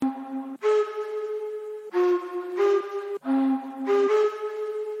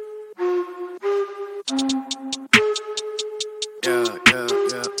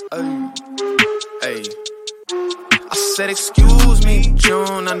said, excuse me, but you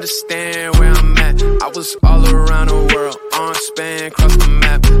don't understand where I'm at. I was all around the world, on span, cross the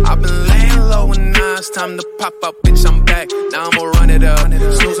map. I've been laying low and now it's time to pop up, bitch, I'm back. Now I'ma run it up.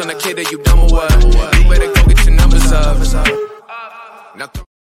 Snooze on the kid that you done with what? You better go get your numbers up. Now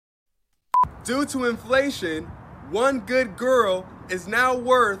Due to inflation, one good girl is now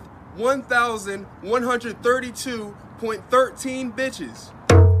worth 1,132.13 bitches.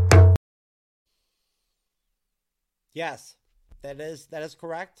 Yes, that is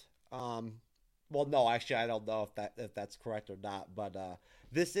correct. Well, no, actually, I don't know if that's correct or not. But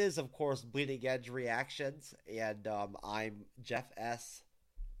this is, of course, Bleeding Edge Reactions, and I'm Jeff S.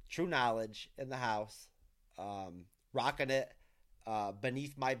 True Knowledge in the house, rocking it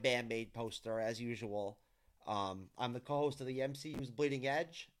beneath my bandmate poster as usual. I'm the co-host of the MCU's Bleeding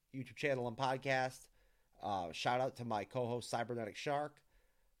Edge YouTube channel and podcast. Shout out to my co-host Cybernetic Shark.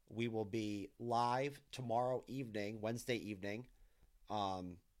 We will be live tomorrow evening, Wednesday evening,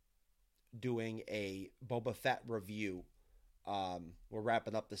 doing a Boba Fett review. We're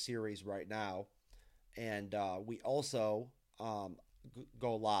wrapping up the series right now. And we also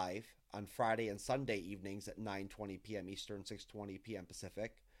go live on Friday and Sunday evenings at 9:20 p.m. Eastern, 6:20 p.m.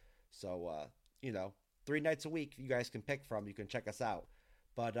 Pacific. So, 3 nights a week you guys can pick from. You can check us out.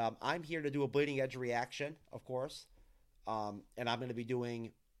 But I'm here to do a Bleeding Edge reaction, of course. And I'm going to be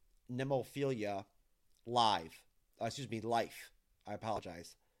doing Nemophila live. Life. I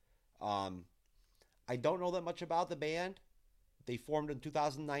apologize. I don't know that much about the band. They formed in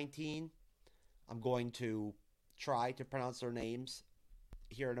 2019. I'm going to try to pronounce their names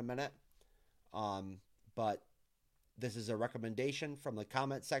here in a minute. But this is a recommendation from the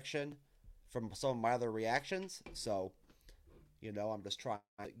comment section from some of my other reactions. So, I'm just trying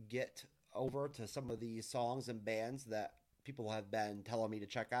to get over to some of these songs and bands that people have been telling me to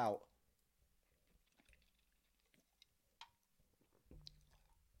check out.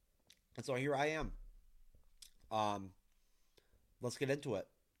 And so here I am. Let's get into it.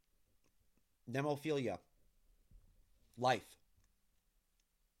 Nemophila. Life.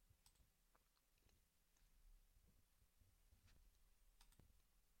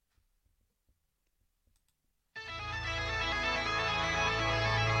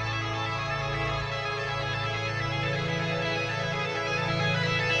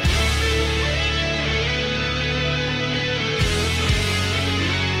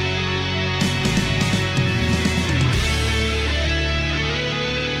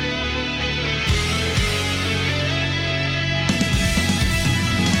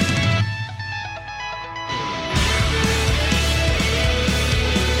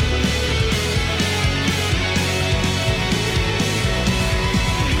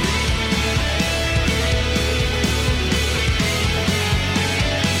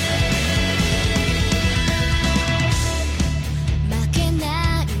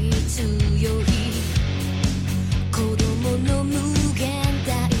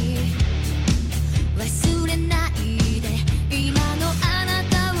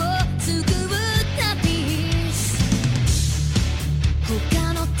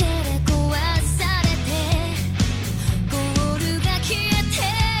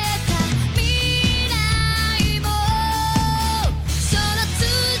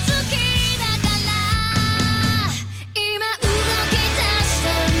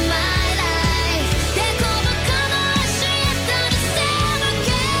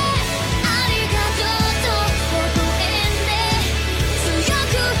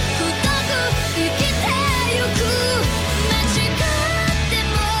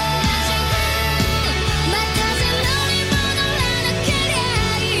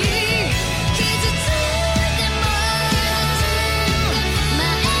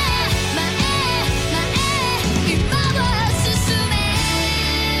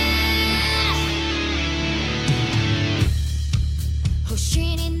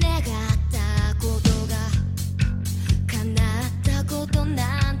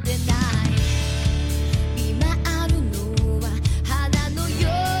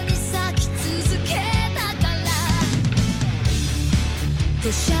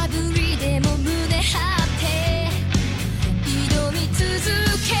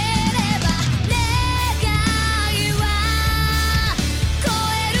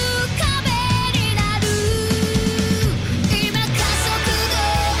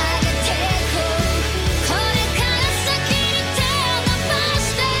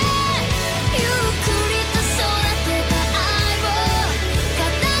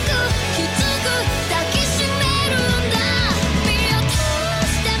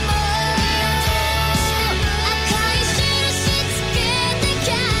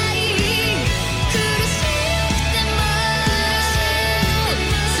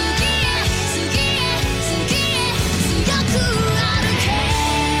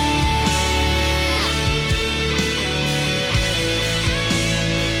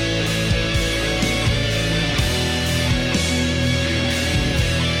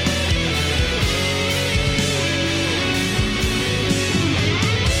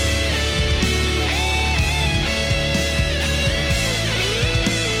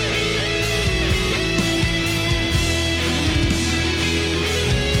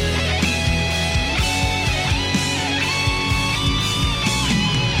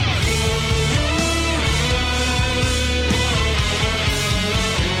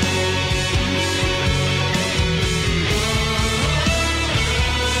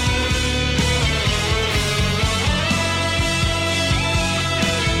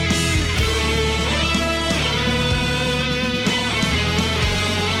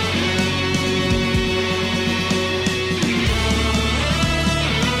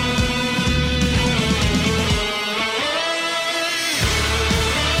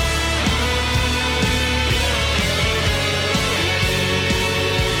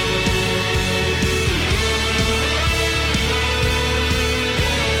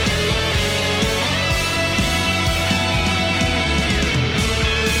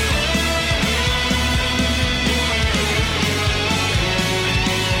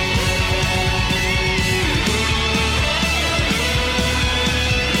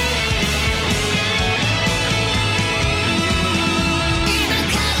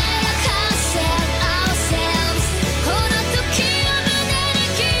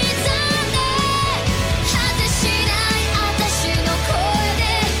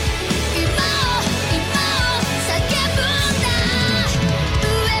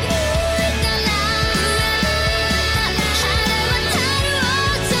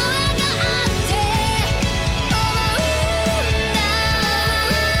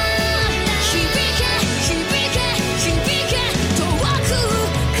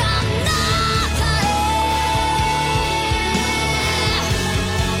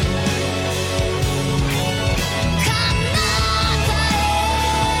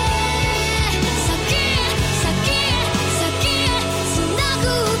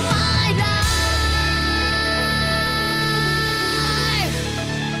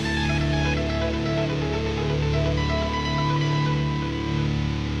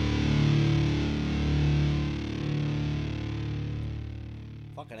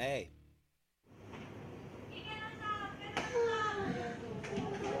 Fucking A.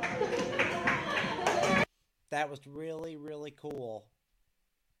 That was really, really cool.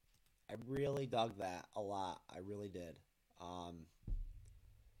 I really dug that a lot. I really did.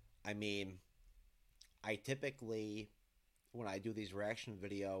 I mean, I typically, when I do these reaction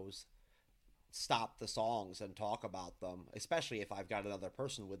videos, stop the songs and talk about them, especially if I've got another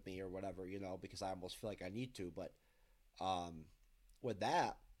person with me or whatever, because I almost feel like I need to. But with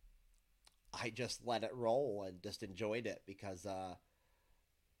that, I just let it roll and just enjoyed it because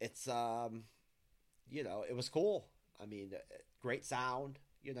it's, it was cool. I mean, great sound,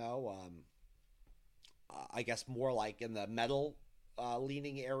 I guess more like in the metal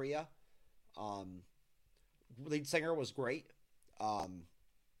leaning area. Lead singer was great.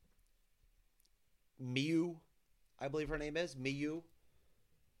 Miyu, I believe her name is Miyu.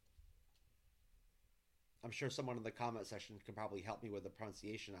 I'm sure someone in the comment section can probably help me with the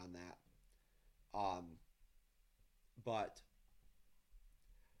pronunciation on that. But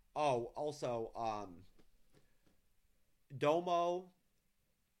also Domo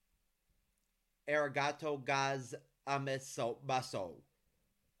Arigato Gaz Ameso Baso.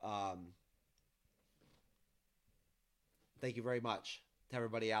 Thank you very much to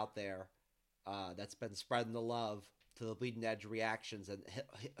everybody out there that's been spreading the love to the Bleeding Edge reactions and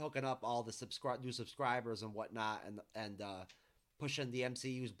hooking up all the new subscribers and whatnot, and pushing the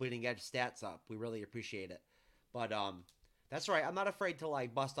MCU's Bleeding Edge stats up. We really appreciate it. But that's right. I'm not afraid to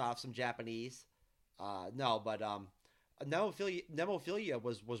like bust off some Japanese. No, but Nemophila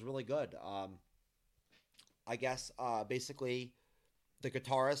was really good. I guess basically the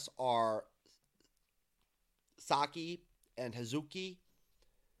guitarists are Saki and Hazuki.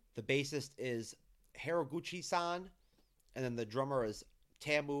 The bassist is Hiraguchi-san, and then the drummer is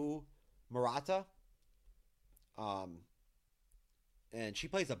Tamu Murata. And she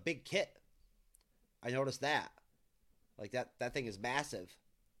plays a big kit. I noticed that. Like that thing is massive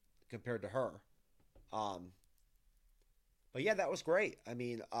compared to her. But yeah, that was great. I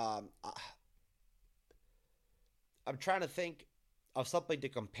mean, I'm trying to think of something to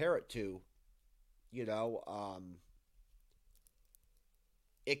compare it to.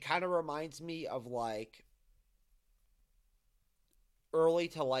 It kind of reminds me of like early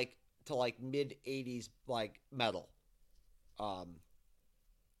to mid 80s like metal.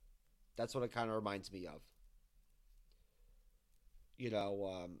 That's what it kind of reminds me of.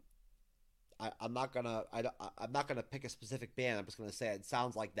 I'm not gonna pick a specific band. I'm just gonna say it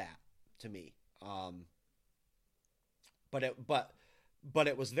sounds like that to me. But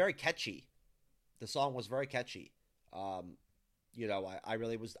it was very catchy. The song was very catchy. I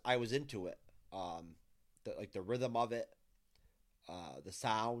really was into it. The rhythm of it, the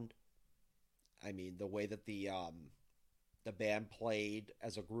sound. I mean, the way that the band played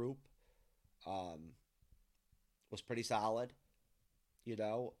as a group was pretty solid.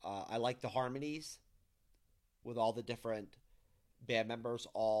 I like the harmonies with all the different band members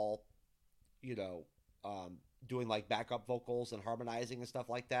all, doing like backup vocals and harmonizing and stuff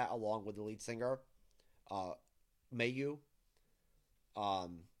like that, along with the lead singer, Mayu.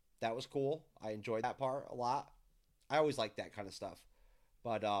 That was cool. I enjoyed that part a lot. I always like that kind of stuff.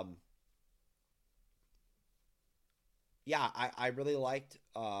 But yeah, I really liked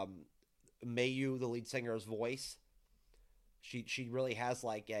Mayu, the lead singer's voice. She really has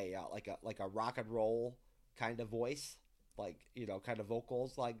like a rock and roll kind of voice, like kind of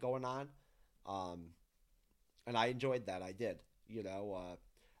vocals like going on, and I enjoyed that. I did.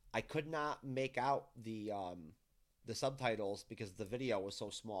 I could not make out the subtitles because the video was so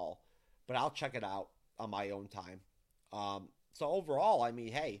small, but I'll check it out on my own time. So overall, I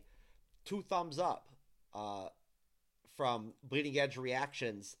mean, hey, 2 thumbs up from Bleeding Edge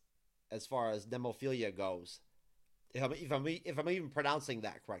Reactions as far as Nemophila goes. If I'm even pronouncing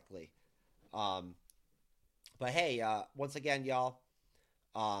that correctly. But hey, once again, y'all,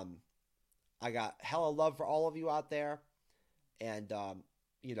 I got hella love for all of you out there. And,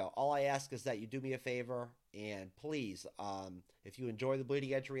 all I ask is that you do me a favor. And please, if you enjoy the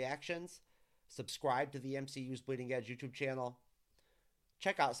Bleeding Edge reactions, subscribe to the MCU's Bleeding Edge YouTube channel.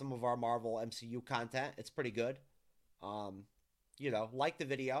 Check out some of our Marvel MCU content. It's pretty good. Like the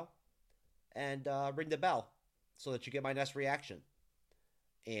video. And ring the bell so that you get my next reaction.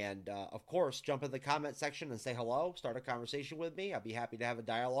 And, of course, jump in the comment section and say hello. Start a conversation with me. I'd be happy to have a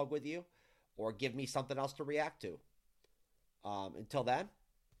dialogue with you. Or give me something else to react to. Until then,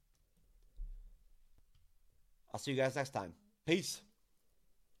 I'll see you guys next time. Peace.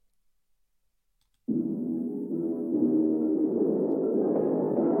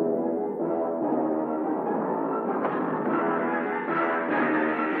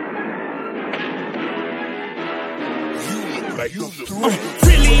 like you the threat.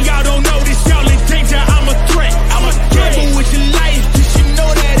 Really, y'all don't know this, y'all in danger. I'm a threat. I'm a careful with your life.